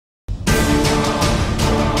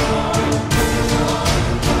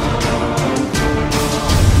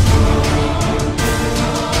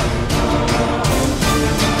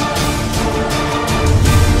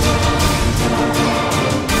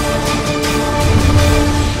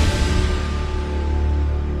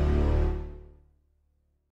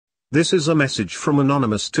This is a message from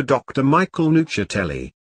Anonymous to Dr. Michael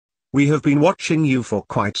Nuccitelli. We have been watching you for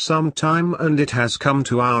quite some time, and it has come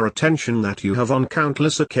to our attention that you have on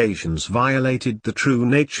countless occasions violated the true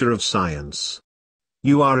nature of science.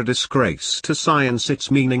 You are a disgrace to science, its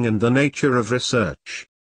meaning and the nature of research.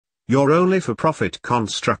 Your only-for-profit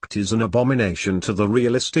construct is an abomination to the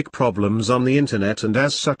realistic problems on the internet and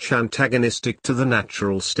as such antagonistic to the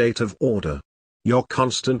natural state of order. Your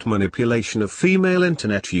constant manipulation of female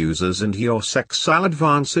internet users and your sexual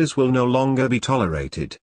advances will no longer be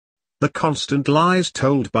tolerated. The constant lies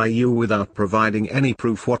told by you without providing any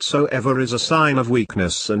proof whatsoever is a sign of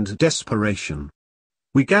weakness and desperation.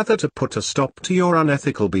 We gather to put a stop to your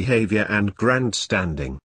unethical behavior and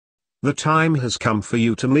grandstanding. The time has come for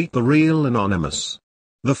you to meet the real Anonymous.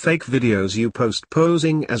 The fake videos you post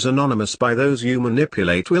posing as Anonymous by those you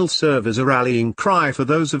manipulate will serve as a rallying cry for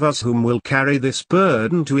those of us whom will carry this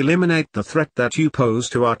burden to eliminate the threat that you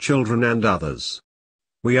pose to our children and others.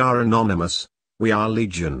 We are Anonymous, we are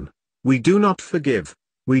Legion, we do not forgive,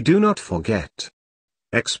 we do not forget.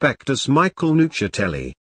 Expect us, Michael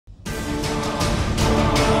Nuccitelli.